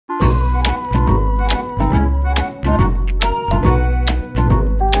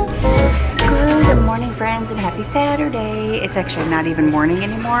actually not even morning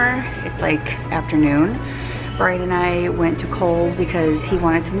anymore. It's like afternoon. Brian and I went to Kohl's because he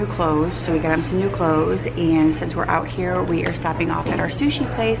wanted some new clothes, so we got him some new clothes, and since we're out here, we are stopping off at our sushi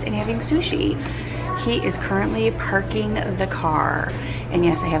place and having sushi. He is currently parking the car, and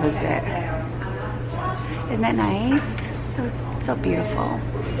yes, I have a zit. Isn't that nice? So beautiful.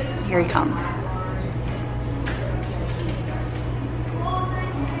 Here he comes.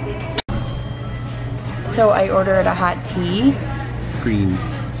 So I ordered a hot tea. Green.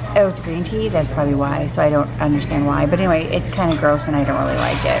 Oh, it's green tea? That's probably why. So I don't understand why. But anyway, it's kind of gross and I don't really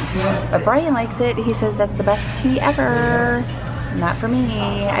like it. But Brian likes it. He says that's the best tea ever. Not for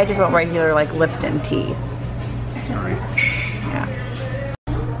me. I just want regular like Lipton tea. Sorry. Yeah.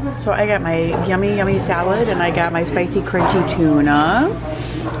 So I got my yummy salad and I got my spicy crunchy tuna.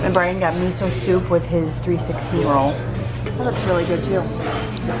 And Brian got miso soup with his 316 roll. That looks really good too.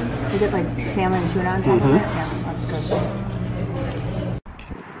 Is it like salmon and tuna on top of it? Yeah, that's good.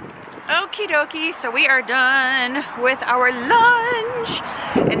 Okie dokie, so we are done with our lunch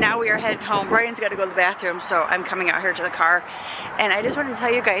and now we are headed home. Brian's got to go to the bathroom, so I'm coming out here to the car. And I just wanted to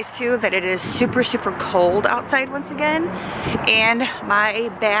tell you guys too that it is super cold outside once again, and my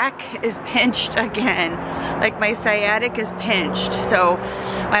back is pinched again. Like my sciatic is pinched. So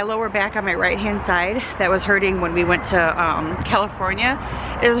my lower back on my right hand side that was hurting when we went to California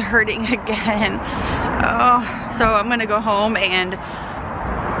is hurting again. Oh, so I'm gonna go home and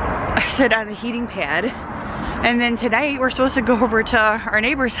sit on the heating pad, and then tonight we're supposed to go over to our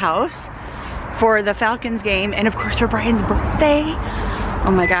neighbor's house for the Falcons game, and of course for Brian's birthday.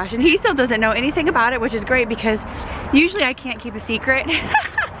 Oh my gosh, and he still doesn't know anything about it, which is great because usually I can't keep a secret.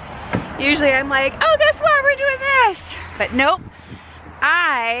 Usually I'm like, oh, guess what, we're doing this, but nope,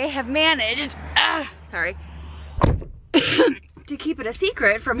 I have managed to keep it a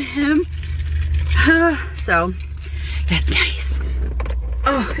secret from him. So that's nice.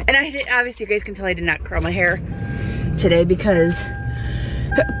 Oh, and I did, obviously you guys can tell I did not curl my hair today because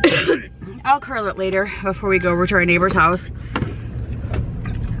I'll curl it later before we go over to our neighbor's house.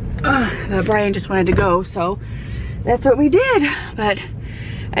 But Brian just wanted to go, so that's what we did. But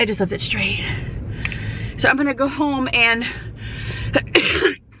I just left it straight. So I'm gonna go home and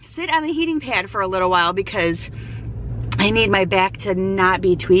sit on the heating pad for a little while because I need my back to not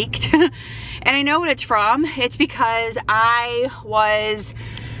be tweaked. And I know what it's from. It's because I was,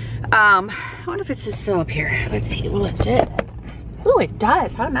 I wonder if it's still up here. Let's see, will it sit? Ooh, it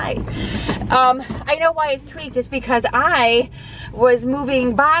does, how nice. I know why it's tweaked. It's because I was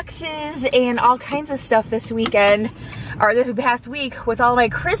moving boxes and all kinds of stuff this weekend, or this past week, with all my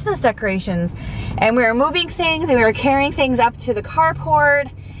Christmas decorations. And we were moving things and we were carrying things up to the carport.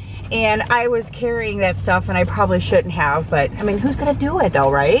 And I was carrying that stuff and I probably shouldn't have, but I mean, who's gonna do it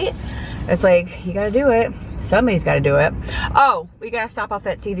though, right? It's like, you gotta do it. Somebody's gotta do it. Oh, we gotta stop off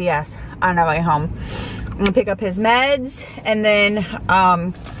at CVS on our way home. I'm gonna pick up his meds and then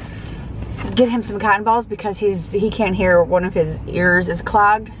get him some cotton balls because he can't hear, one of his ears is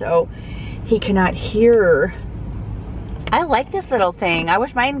clogged, so he cannot hear. I like this little thing. I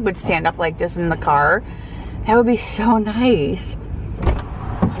wish mine would stand up like this in the car. That would be so nice.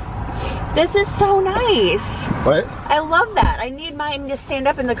 This is so nice. What? I love that. I need mine to stand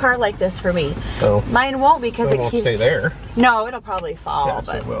up in the car like this for me. Oh. Mine won't because it won't keeps... stay there. No, it'll probably fall. Yes,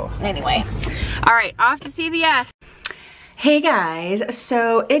 but it will. Anyway. All right, off to CVS. Hey guys,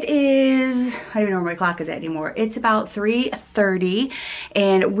 so it is, I don't even know where my clock is at anymore. It's about 3:30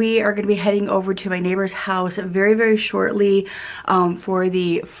 and we are gonna be heading over to my neighbor's house very shortly for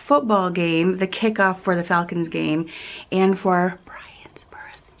the football game, the kickoff for the Falcons game, and for Brian's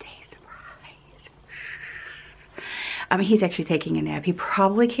birthday surprise. He's actually taking a nap. He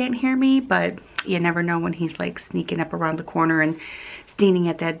probably can't hear me, but you never know when he's like sneaking up around the corner and standing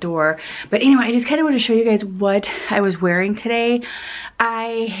at that door. But anyway, I just kind of want to show you guys what I was wearing today.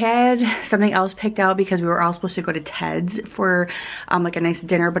 I had something else picked out because we were all supposed to go to Ted's for like a nice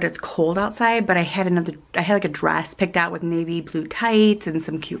dinner, but it's cold outside. But I had like a dress picked out with navy blue tights and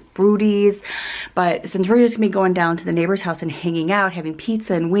some cute booties. But since we're just gonna be going down to the neighbor's house and hanging out, having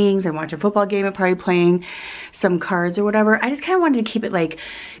pizza and wings and watching a football game and probably playing some cards or whatever, I just kind of wanted to keep it like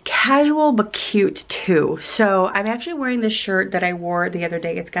casual but cute too. So I'm actually wearing this shirt that I wore the other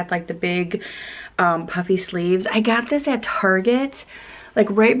day. It's got like the big puffy sleeves. I got this at Target like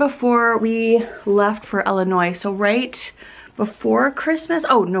right before we left for Illinois. So right before Christmas.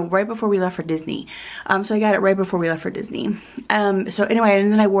 Oh no, right before we left for Disney. So I got it right before we left for Disney. So anyway,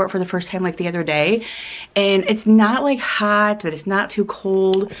 and then I wore it for the first time like the other day, and it's not like hot, but it's not too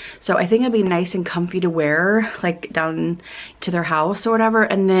cold. So I think it'd be nice and comfy to wear like down to their house or whatever.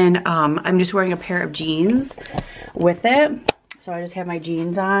 And then I'm just wearing a pair of jeans with it. So I just have my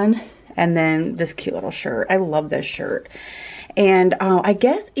jeans on and then this cute little shirt. I love this shirt. And I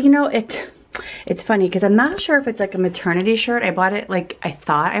guess, you know, it's funny because I'm not sure if it's like a maternity shirt. I bought it like, I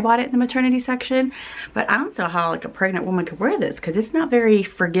thought I bought it in the maternity section, but I don't know how like a pregnant woman could wear this because it's not very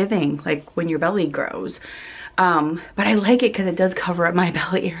forgiving like when your belly grows. But I like it because it does cover up my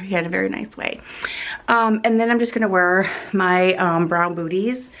belly area in a very nice way. And then I'm just gonna wear my brown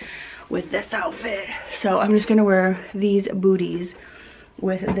booties with this outfit. So I'm just gonna wear these booties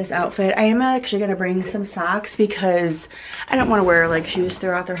with this outfit. I am actually gonna bring some socks because I don't want to wear like shoes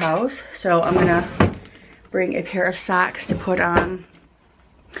throughout their house. So I'm gonna bring a pair of socks to put on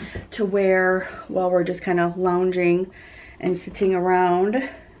to wear while we're just kind of lounging and sitting around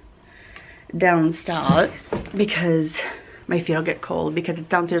downstairs because my feet will get cold because it's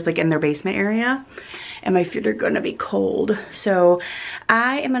downstairs like in their basement area and my feet are gonna be cold. So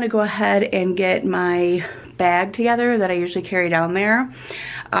I am gonna go ahead and get my bag together that I usually carry down there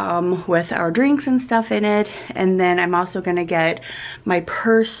with our drinks and stuff in it. And then I'm also gonna get my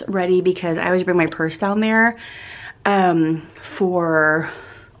purse ready because I always bring my purse down there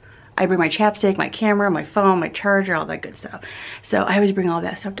I bring my chapstick, my camera, my phone, my charger, all that good stuff. So I always bring all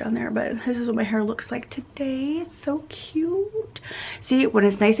that stuff down there, but this is what my hair looks like today. It's so cute. See, when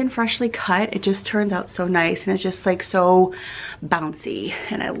it's nice and freshly cut, it just turns out so nice and it's just like so bouncy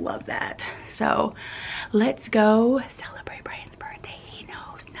and I love that. So let's go celebrate Brian's birthday. He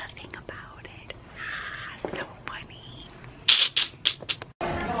knows nothing about it. So funny.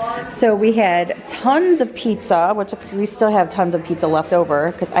 So we had tons of pizza, which we still have tons of pizza left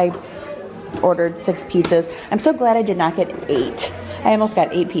over because I ordered 6 pizzas. I'm so glad I did not get 8. I almost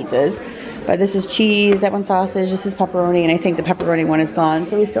got 8 pizzas. But this is cheese, that one's sausage, this is pepperoni, and I think the pepperoni one is gone.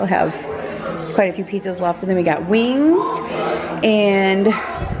 So we still have quite a few pizzas left. And then we got wings and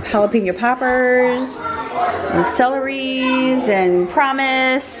jalapeno poppers and celeries and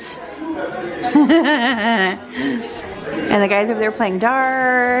promise. And the guys over there playing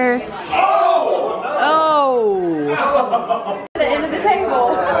darts. Oh! The end of the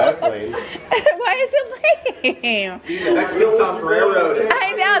table. Why is it lame? Mexican sombrero.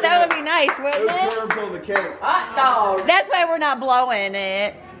 I know, that would be nice, wouldn't it? On the cake. That's why we're not blowing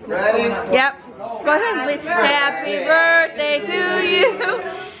it. Ready? Yep. Go ahead, Lee. Happy birthday to you.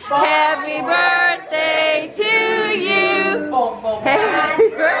 Happy birthday to you. Happy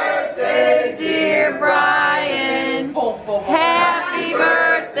birthday, dear Brian. Happy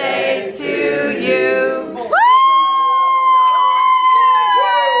birthday to you.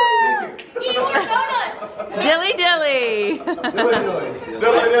 Dilly dilly.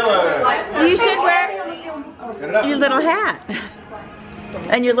 You should wear your little hat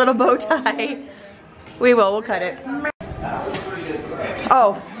and your little bow tie. We'll cut it.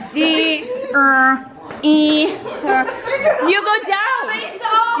 Oh, you go down.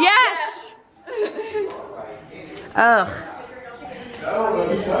 Yes. Ugh.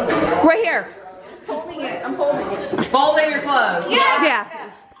 Right here. I'm folding it. Folding your clothes. Yeah.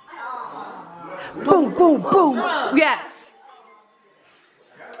 Boom, boom, boom. Yes.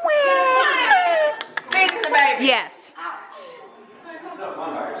 Face the baby. Yes.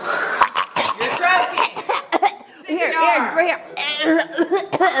 You're stroking. Here, right here.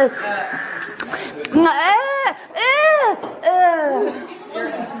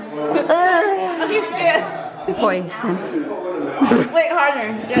 He's good. Poison. Wait, harder.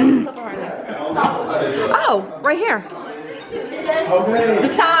 Yeah, a little harder. Oh, right here.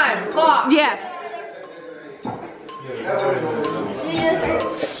 The time. Clock. Yes.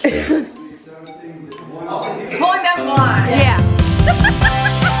 Pulling down the line. Yeah.